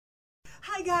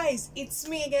Hi guys, it's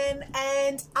me again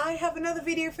and I have another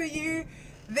video for you.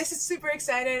 This is super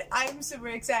excited. I'm super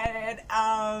excited.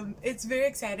 It's very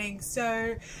exciting.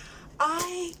 So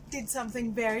I did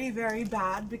something very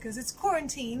bad because it's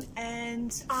quarantine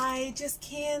and I just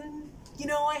can't,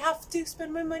 I have to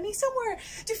spend my money somewhere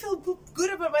to feel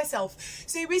good about myself.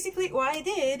 So basically what I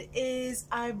did is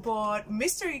I bought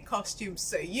mystery costumes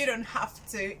so you don't have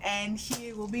to, and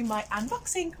here will be my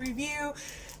unboxing review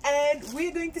and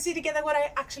we're going to see together what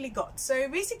I actually got. So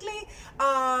basically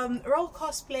Roll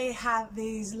Cosplay had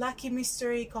these lucky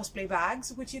mystery cosplay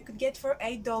bags which you could get for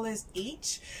 $8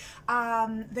 each.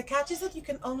 The catch is that you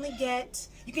can get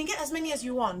as many as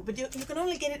you want, but you can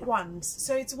only get it once.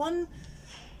 So it's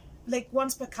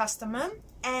once per customer,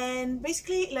 and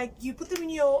basically you put them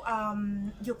in your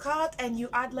cart and you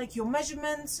add your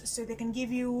measurements so they can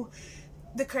give you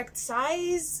the correct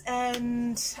size,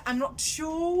 and I'm not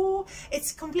sure,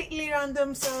 it's completely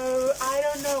random, so I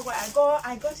don't know what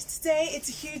I got it today. It's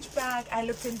a huge bag. I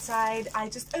looked inside, I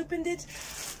just opened it,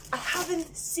 I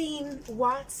haven't seen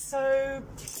what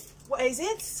is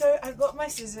it. So I got my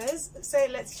scissors, so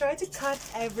let's try to cut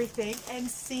everything and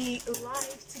see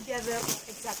live together what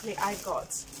exactly I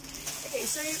got. Okay,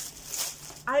 so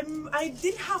I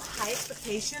didn't have high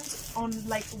expectations on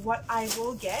what I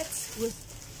will get with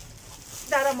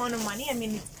that amount of money. I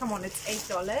mean, come on, it's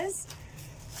 $8.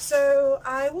 So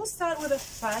I will start with the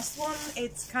first one.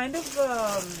 It's kind of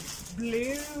a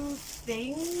blue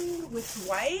thing with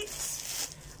white.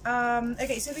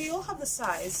 Okay, so they all have the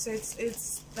size. So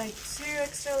it's like 2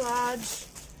 extra large,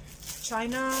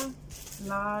 China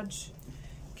large.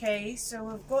 Okay, so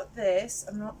we've got this.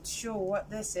 I'm not sure what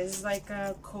this is. Like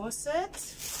a corset.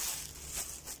 Is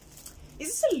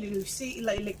this a Lucy?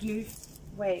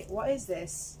 Wait, what is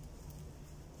this?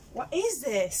 What is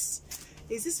this?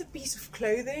 Is this a piece of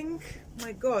clothing?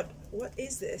 My God, what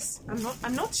is this?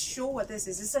 I'm not sure what this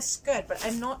is. It's a skirt, but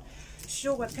I'm not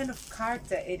sure what kind of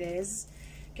character it is.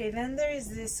 Okay, then there is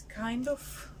this kind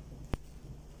of,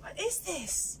 what is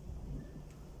this?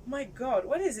 My God,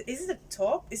 what is it? Is it a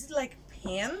top? Is it like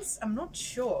pants? I'm not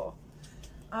sure.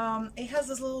 It has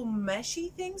those little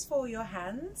meshy things for your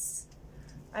hands,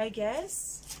 I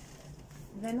guess.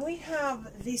 Then we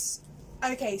have this.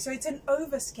 Okay, so it's an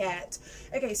overskirt.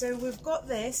 Okay, so we've got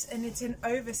this and it's an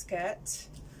overskirt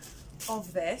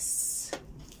of this.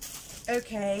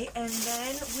 Okay, and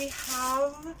then we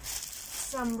have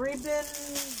some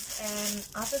ribbons and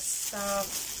other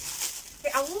stuff.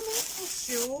 Okay, I will make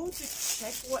sure to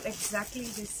check what exactly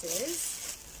this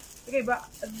is. Okay,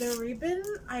 but the ribbon,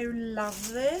 I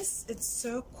love this. It's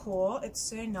so cool. It's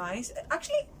so nice.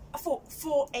 Actually, for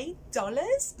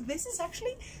 $8, this is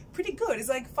actually pretty good. It's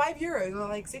like €5 or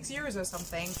like €6 or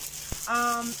something.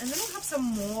 And then we'll have some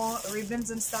more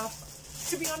ribbons and stuff.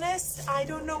 To be honest, I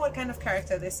don't know what kind of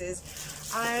character this is.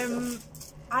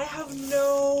 I have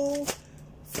no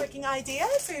freaking idea.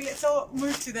 So let's all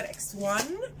move to the next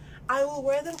one. I will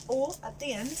wear them all at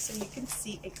the end so you can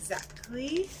see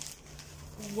exactly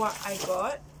what I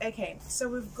got. Okay, so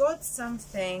we've got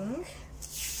something.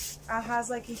 Has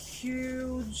like a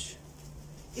huge,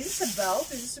 is this a belt?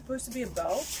 Is this supposed to be a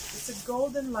belt? It's a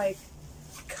golden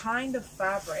kind of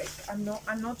fabric. I'm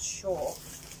not sure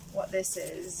what this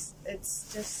is.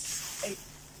 It's just a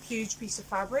huge piece of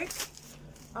fabric.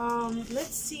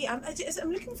 Let's see. I'm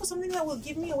looking for something that will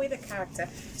give me away the character.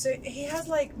 So he has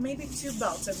maybe 2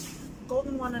 belts, a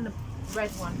golden one and a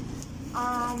red one.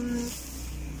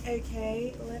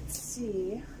 Okay, let's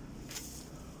see.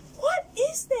 What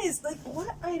is this?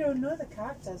 What? I don't know the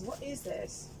characters. What is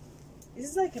this?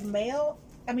 Is this a male?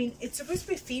 I mean, it's supposed to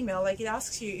be female. It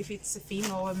asks you if it's a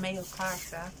female or a male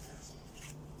character.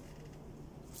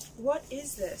 What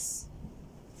is this?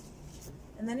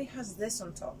 And then it has this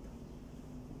on top.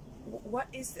 What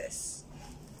is this?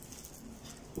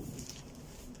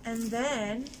 And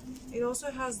then it also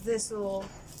has this little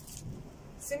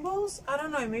symbols. I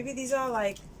don't know. Maybe these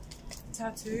are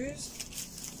tattoos.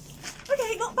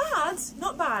 Okay,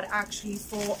 not bad actually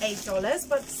for $8,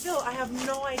 but still I have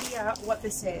no idea what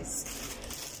this is.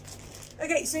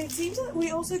 Okay, so it seems that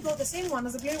we also got the same one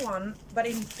as the blue one, but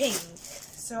in pink.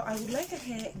 So I would like to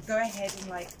go ahead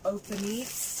and open it,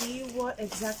 see what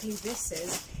exactly this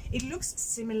is. It looks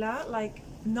similar,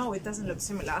 no, it doesn't look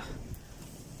similar.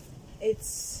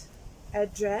 It's a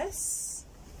dress,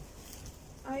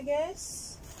 I guess.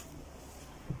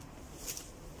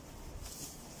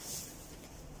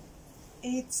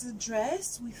 It's a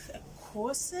dress with a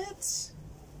corset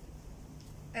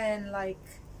and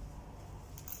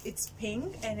it's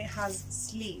pink and it has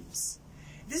sleeves.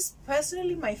 This is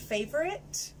personally my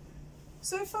favorite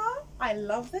so far. I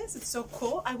love this. It's so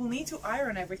cool. I will need to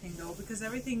iron everything though, because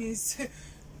everything is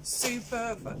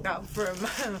super fucked up from,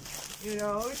 you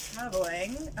know,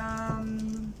 traveling.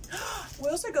 We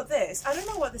also got this. I don't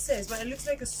know what this is, but it looks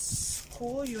like a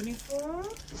school uniform.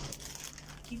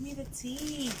 Give me the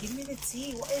tea. Give me the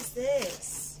tea. What is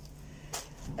this?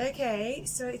 Okay,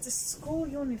 so it's a school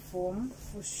uniform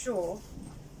for sure,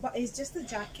 but it's just a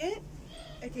jacket.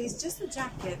 Okay, it's just a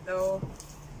jacket though.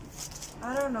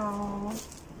 I don't know.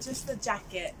 Just the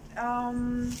jacket.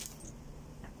 Where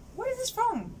is this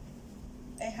from?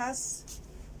 It has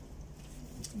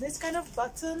this kind of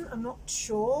button. I'm not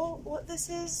sure what this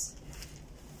is.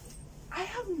 I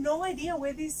have no idea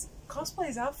where these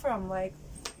cosplays are from. Like,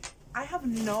 I have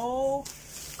no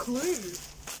clue.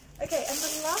 Okay, and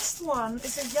the last one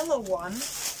is a yellow one.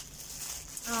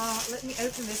 Let me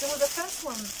open this. It was the first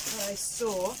one that I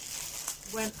saw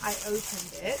when I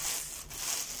opened it.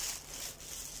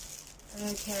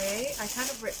 Okay, I kind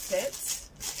of ripped it.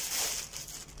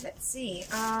 Let's see.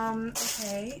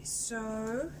 Okay,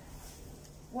 so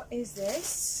what is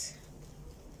this?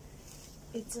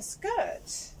 It's a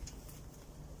skirt.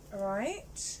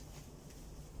 Alright.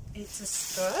 It's a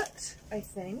skirt, I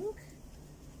think.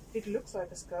 It looks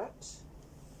like a skirt.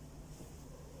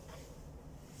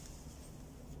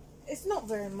 It's not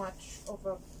very much of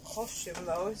a costume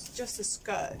though, it's just a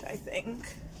skirt, I think.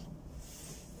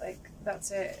 Like,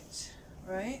 that's it,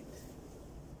 right?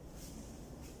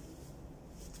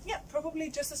 Yeah, probably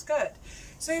just a skirt.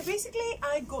 So basically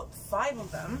I got 5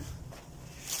 of them,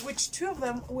 which 2 of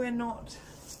them were not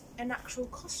an actual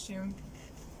costume.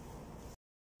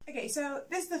 Okay, so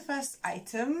this is the first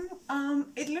item.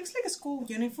 It looks like a school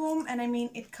uniform, and I mean,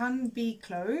 it can be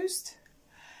closed.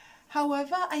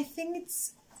 However, I think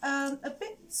it's a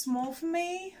bit small for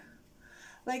me.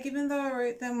 Like, even though I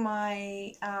wrote them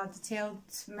my detailed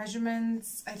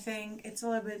measurements, I think it's a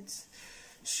little bit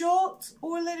short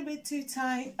or a little bit too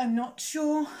tight. I'm not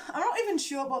sure. I'm not even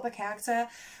sure about the character,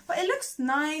 but it looks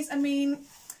nice. I mean,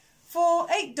 for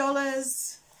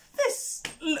 $8, this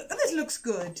looks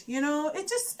good, you know. It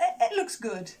looks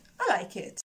good. I like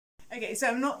it. Okay, so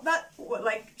I'm not that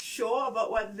like sure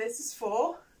about what this is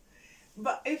for,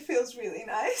 but it feels really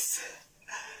nice.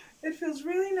 It feels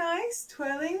really nice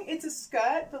twirling. It's a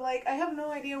skirt, but like I have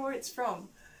no idea where it's from.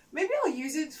 Maybe I'll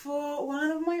use it for one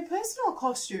of my personal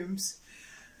costumes.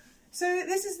 So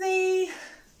this is the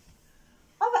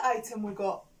other item we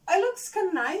got. It looks kind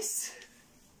of nice.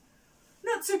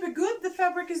 Not super good. The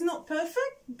fabric is not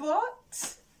perfect,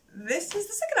 but this is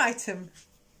the second item.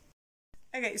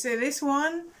 Okay, so this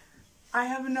one, I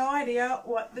have no idea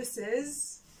what this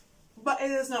is, but it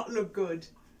does not look good.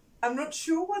 I'm not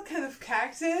sure what kind of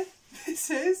character this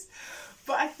is,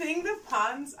 but I think the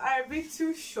pants are a bit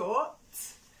too short.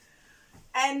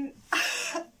 And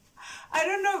I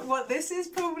don't know what this is,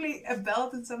 probably a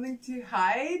belt and something to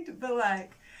hide, but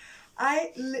like,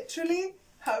 I literally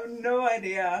have no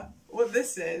idea what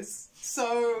this is.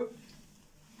 So,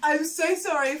 I'm so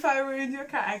sorry if I ruined your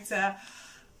character.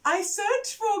 I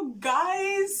searched for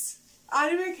guys,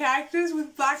 anime characters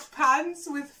with black pants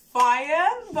with fire,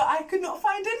 but I could not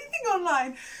find anything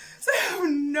online. So I have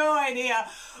no idea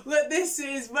what this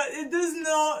is, but it does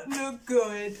not look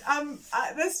good.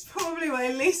 That's probably my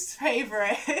least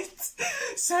favorite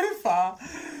so far.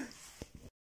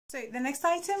 So the next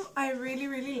item I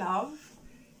really love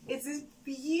is this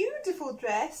beautiful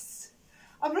dress.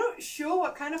 I'm not sure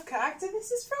what kind of character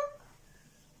this is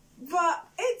from, but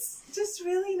it's just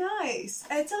really nice.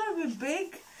 It's a little bit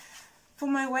big for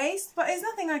my waist, but it's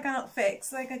nothing I cannot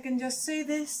fix. Like, I can just sew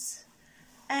this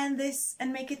and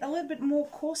make it a little bit more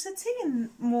corsety and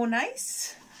more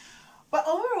nice. But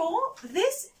overall,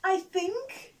 this I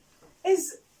think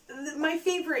is my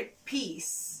favorite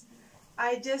piece.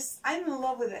 I'm in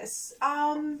love with this.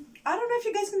 I don't know if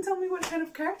you guys can tell me what kind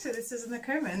of character this is in the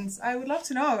comments. I would love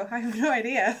to know. I have no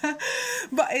idea.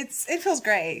 But it feels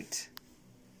great.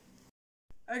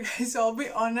 Okay, so I'll be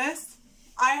honest,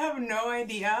 I have no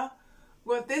idea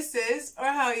what this is or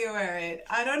how you wear it.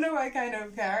 I don't know what kind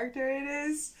of character it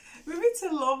is. Maybe it's a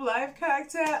Love Live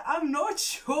character. I'm not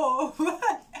sure, but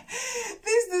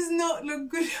this does not look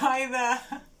good either.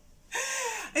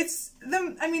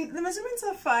 I mean, the measurements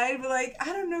are fine, but like,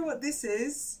 I don't know what this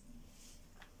is.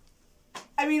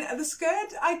 I mean, the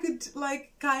skirt I could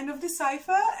like kind of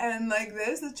decipher, and like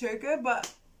this, the choker,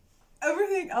 but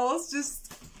everything else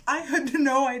just, I had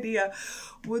no idea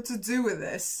what to do with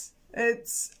this.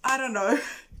 I don't know.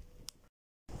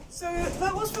 So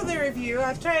that was for the review.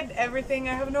 I've tried everything.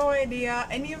 I have no idea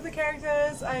any of the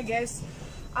characters. I guess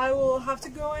I will have to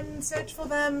go and search for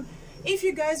them. If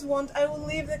you guys want, I will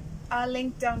leave the a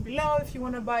link down below if you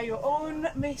want to buy your own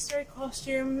mystery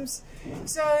costumes.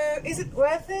 So is it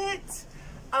worth it?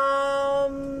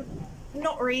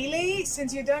 Not really,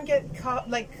 since you don't get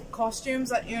costumes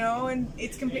that, you know, and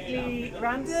it's completely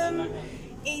random.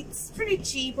 It's pretty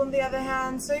cheap on the other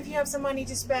hand, so if you have some money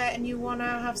to spare and you want to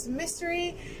have some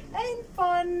mystery and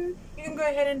fun, you can go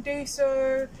ahead and do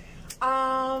so.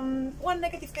 One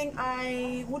negative thing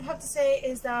I would have to say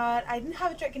is that I didn't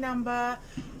have a tracking number.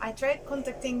 I tried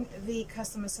contacting the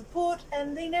customer support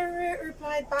and they never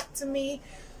replied back to me,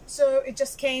 so it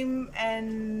just came.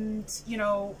 And you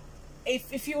know,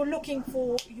 if you're looking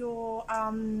for your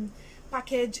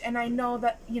package, and I know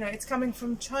that, you know, it's coming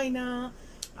from China,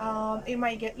 it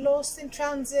might get lost in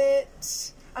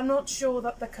transit. I'm not sure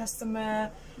that the customer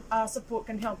support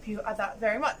can help you at that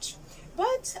very much.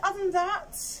 But other than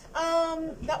that,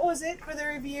 that was it for the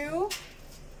review.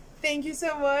 Thank you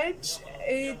so much.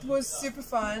 It was super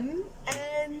fun,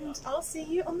 and I'll see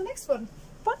you on the next one.